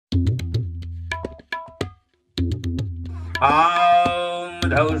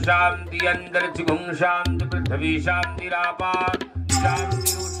धौ शांति अंदर चिगुं शांति पृथ्वी शांति रापा शांति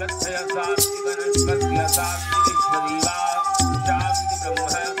रुषत्रय शांति वनस्पत्य शांति विश्वदीवा शांति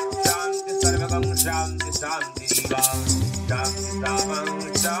ब्रह्म शांति सर्वगं शांति शांति दीवा शांति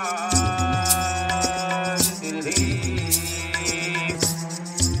सामं शांति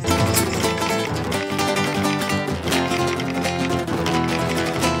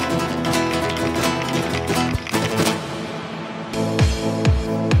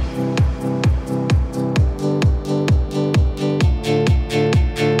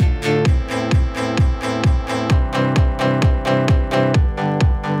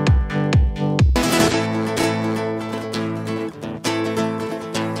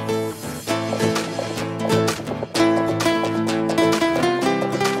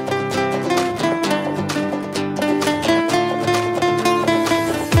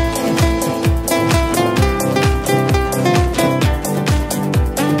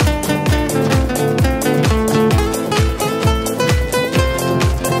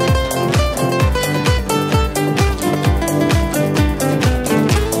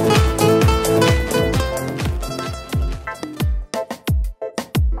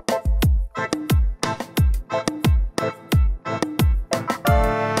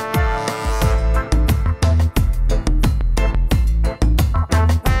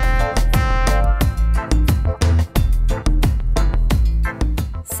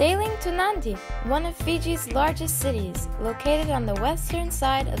Nadi, one of Fiji's largest cities, located on the western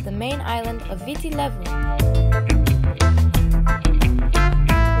side of the main island of Viti Levu.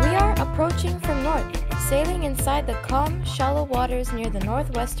 We are approaching from north, sailing inside the calm, shallow waters near the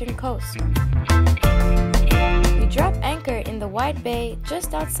northwestern coast. We drop anchor in the wide bay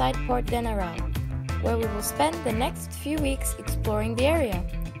just outside Port Denarau, where we will spend the next few weeks exploring the area,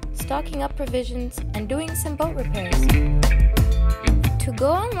 stocking up provisions and doing some boat repairs. To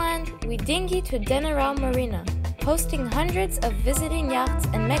go on land, we dinghy to Denarau Marina, hosting hundreds of visiting yachts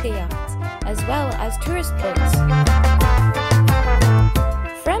and mega yachts, as well as tourist boats.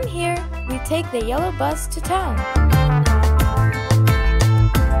 From here, we take the yellow bus to town.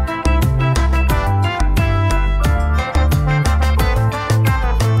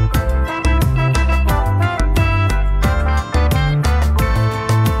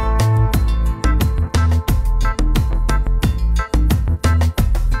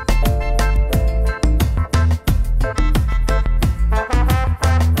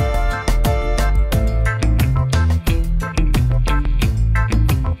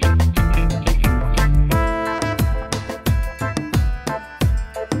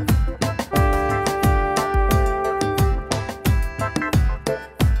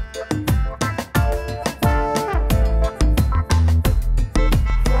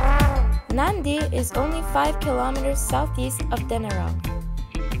 Nadi is only 5 kilometers southeast of Denarau.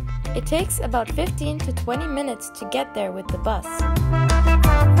 It takes about 15 to 20 minutes to get there with the bus.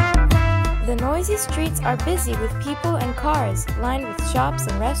 The noisy streets are busy with people and cars, lined with shops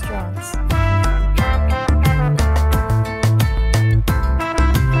and restaurants.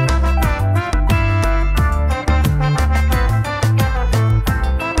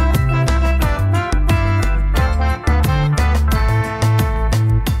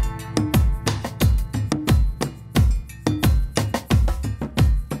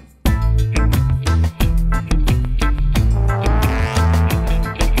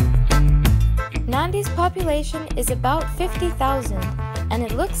 Nadi's population is about 50,000, and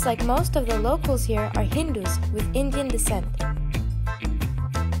it looks like most of the locals here are Hindus with Indian descent.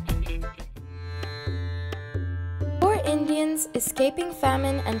 Poor Indians escaping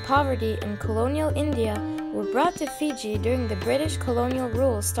famine and poverty in colonial India were brought to Fiji during the British colonial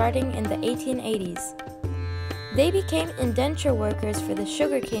rule starting in the 1880s. They became indenture workers for the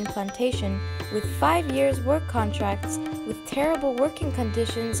sugarcane plantation with 5 years work contracts with terrible working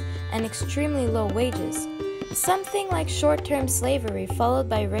conditions and extremely low wages. Something like short-term slavery followed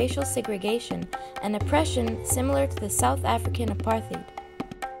by racial segregation and oppression similar to the South African apartheid.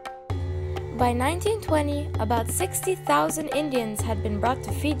 By 1920, about 60,000 Indians had been brought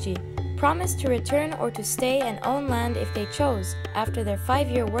to Fiji, promised to return or to stay and own land if they chose after their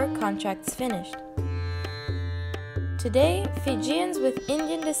 5-year work contracts finished. Today, Fijians with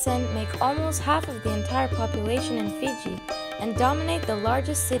Indian descent make almost half of the entire population in Fiji and dominate the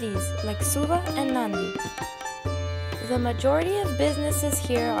largest cities like Suva and Nadi. The majority of businesses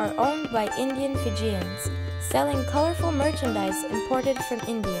here are owned by Indian Fijians, selling colorful merchandise imported from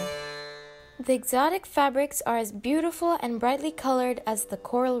India. The exotic fabrics are as beautiful and brightly colored as the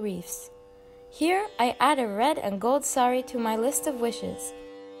coral reefs. Here, I add a red and gold sari to my list of wishes.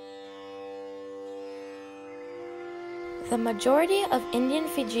 The majority of Indian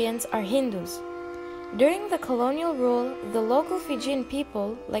Fijians are Hindus. During the colonial rule, the local Fijian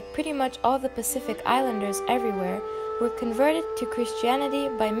people, like pretty much all the Pacific Islanders everywhere, were converted to Christianity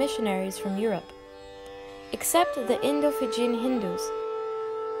by missionaries from Europe, except the Indo-Fijian Hindus.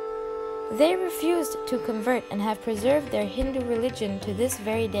 They refused to convert and have preserved their Hindu religion to this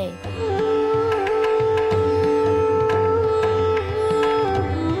very day.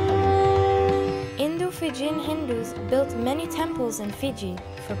 Indo-Fijian Hindus built many temples in Fiji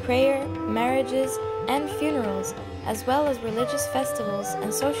for prayer, marriages, and funerals, as well as religious festivals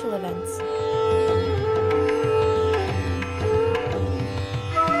and social events.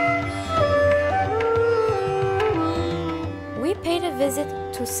 We paid a visit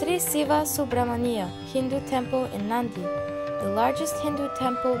to Sri Siva Subramania Hindu temple in Nadi, the largest Hindu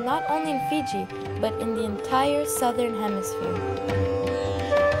temple not only in Fiji, but in the entire southern hemisphere.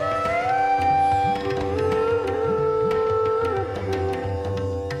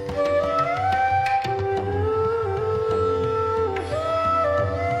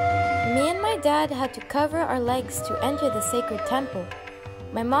 Dad had to cover our legs to enter the sacred temple.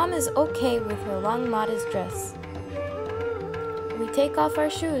 My mom is okay with her long modest dress. We take off our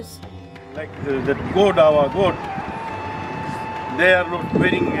shoes. Like that goat, our goat, they are not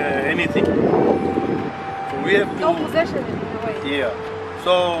wearing anything. So we have to... No possession in a way. Yeah.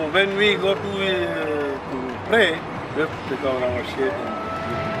 So when we go to pray, we have to take out our shirt.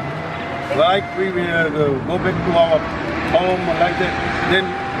 Like we will go back to our home like that, then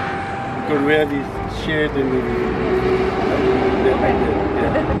could wear this shirt and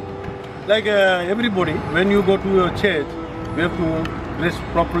like everybody, when you go to your church, you have to dress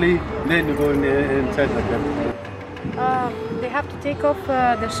properly, then you go inside like that. They have to take off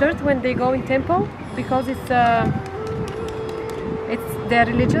the shirt when they go in temple because it's their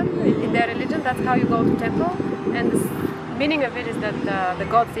religion. In their religion, that's how you go to temple, and the meaning of it is that the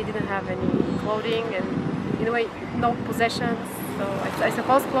gods, they didn't have any clothing and in a way no possessions. So I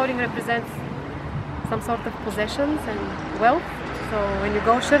suppose clothing represents some sort of possessions and wealth. So when you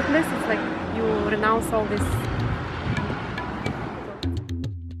go shirtless, it's like you renounce all this.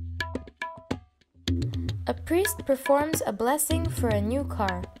 A priest performs a blessing for a new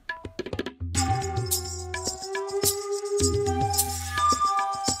car.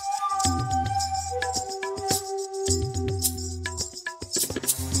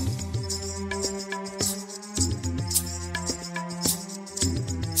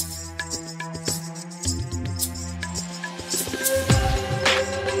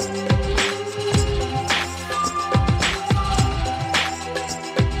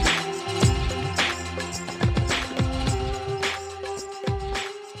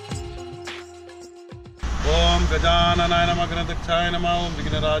 गजाननाय नमः गणदक्षाय नमः ओम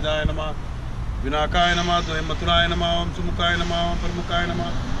विघ्नराजाय नमः विनाकाय नमः द्वय मथुराय नमः ओम सुमुखाय नमः ओम प्रमुखाय नमः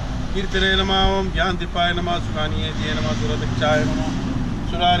कीर्तने नमः ओम ज्ञानदीपाय नमः सुखानीय जय नमः दुरदक्षाय नमः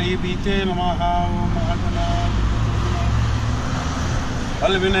सुरारी बीते नमः ओम महागणाय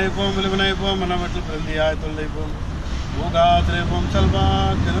बल विनय को मनमत प्रलियाय तुल्यकोम भोगात्रे कोम सल्वा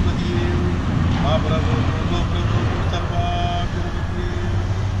गणपति महाप्रभु दो प्रभु सल्वा गणपति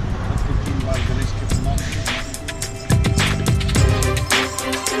सबके 3 बार गणेश के प्रणाम।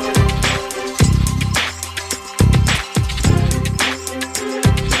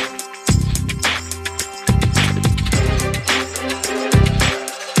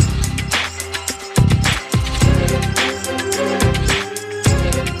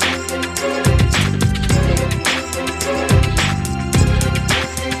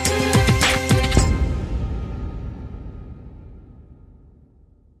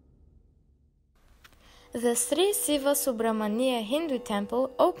 The Sri Siva Subramania Hindu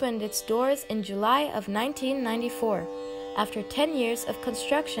temple opened its doors in July of 1994, after 10 years of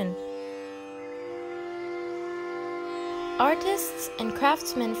construction. Artists and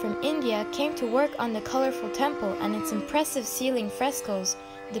craftsmen from India came to work on the colorful temple and its impressive ceiling frescoes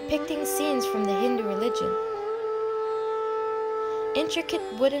depicting scenes from the Hindu religion. Intricate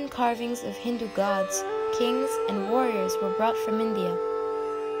wooden carvings of Hindu gods, kings, and warriors were brought from India.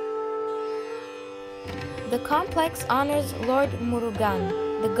 The complex honors Lord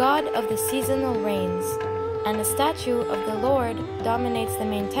Murugan, the god of the seasonal rains, and a statue of the Lord dominates the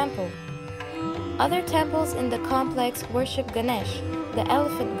main temple. Other temples in the complex worship Ganesh, the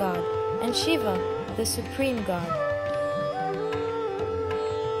elephant god, and Shiva, the supreme god.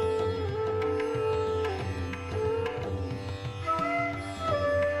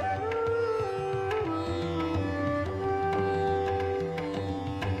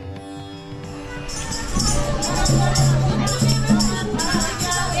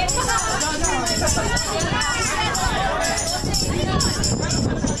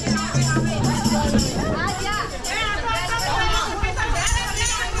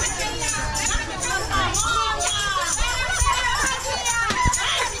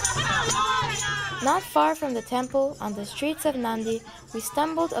 Not far from the temple, on the streets of Nadi, we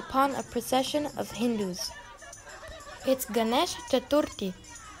stumbled upon a procession of Hindus. It's Ganesh Chaturthi,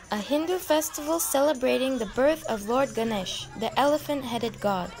 a Hindu festival celebrating the birth of Lord Ganesh, the elephant-headed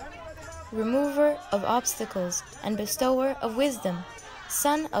god, remover of obstacles and bestower of wisdom,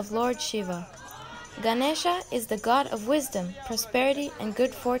 son of Lord Shiva. Ganesha is the god of wisdom, prosperity, and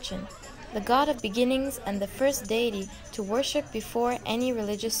good fortune, the god of beginnings and the first deity to worship before any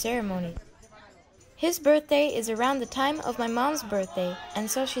religious ceremony. His birthday is around the time of my mom's birthday, and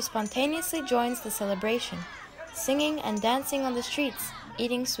so she spontaneously joins the celebration, singing and dancing on the streets,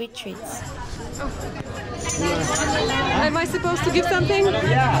 eating sweet treats. Am I supposed to give something?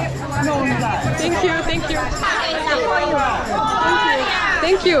 Yeah. No. Thank you, thank you.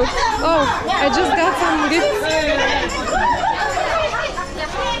 Thank you. Oh, I just got some gifts.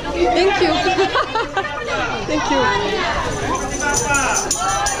 Thank you. Thank you.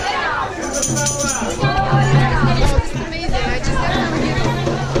 It's amazing. I just got some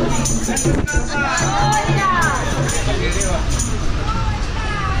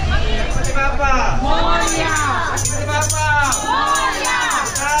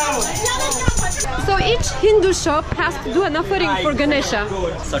So each Hindu shop has to do an offering for Ganesha.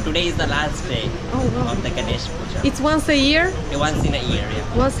 So today is the last day of the Ganesh Puja. It's once a year? Once in a year,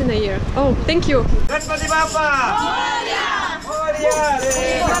 yeah. Once in a year. Oh, thank you. Ganpati Bappa!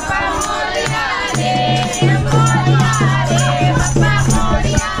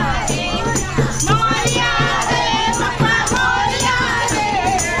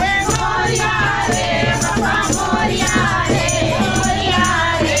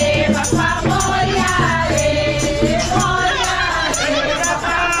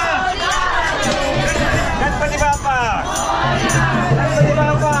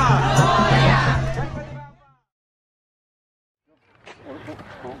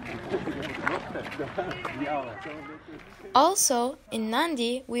 Also, in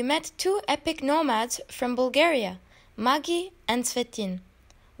Nadi, we met two epic nomads from Bulgaria, Magi and Svetin,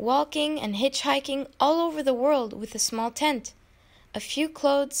 walking and hitchhiking all over the world with a small tent, a few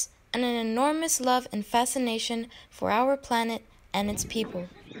clothes, and an enormous love and fascination for our planet and its people.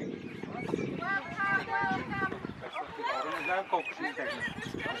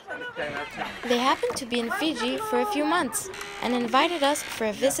 They happened to be in Fiji for a few months and invited us for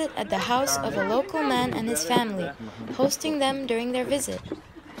a visit at the house of a local man and his family, hosting them during their visit.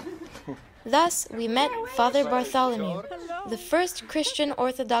 Thus, we met Father Bartholomew, the first Christian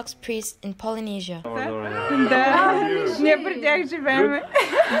Orthodox priest in Polynesia.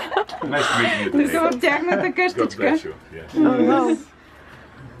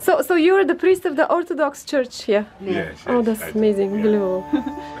 So you're the priest of the Orthodox Church here? Yes. Oh, that's amazing. Unbelievable.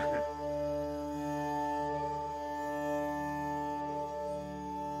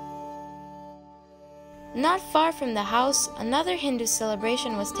 Not far from the house, another Hindu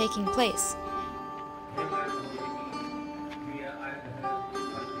celebration was taking place.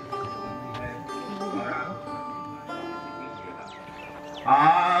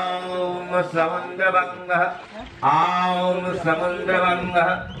 Aum Samundravanga, Aum Samundravanga,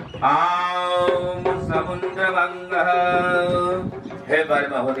 Aum Samundravanga.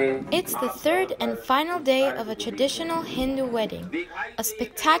 It's the third and final day of a traditional Hindu wedding, a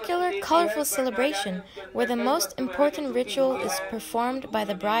spectacular, colorful celebration where the most important ritual is performed by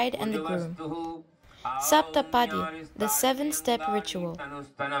the bride and the groom. Saptapadi, the 7-step ritual. Aum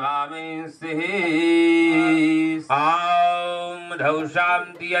Dhau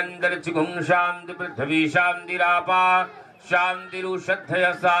Shanti Andar Chigum Shanti Prithvi Shanti Rapa Shanti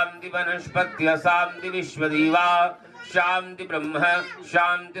Rushadhaya Shanti Vanaspatya Shanti Vishwadiva Shanti Brahma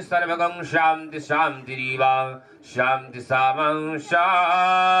Shanti Sarvagam Shanti Shanti Riva Shanti Samam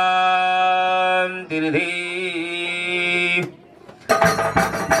Shanti Nidhi.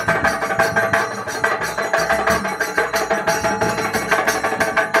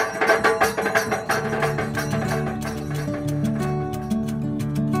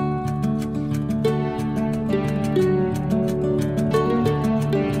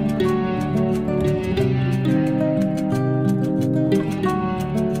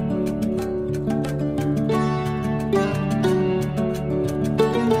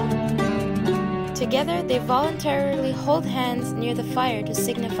 Together, they voluntarily hold hands near the fire to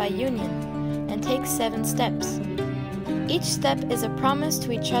signify union and take 7 steps. Each step is a promise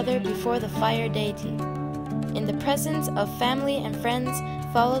to each other before the fire deity, in the presence of family and friends,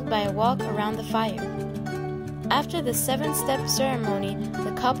 followed by a walk around the fire. After the 7-step ceremony,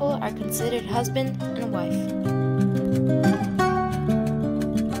 the couple are considered husband and wife.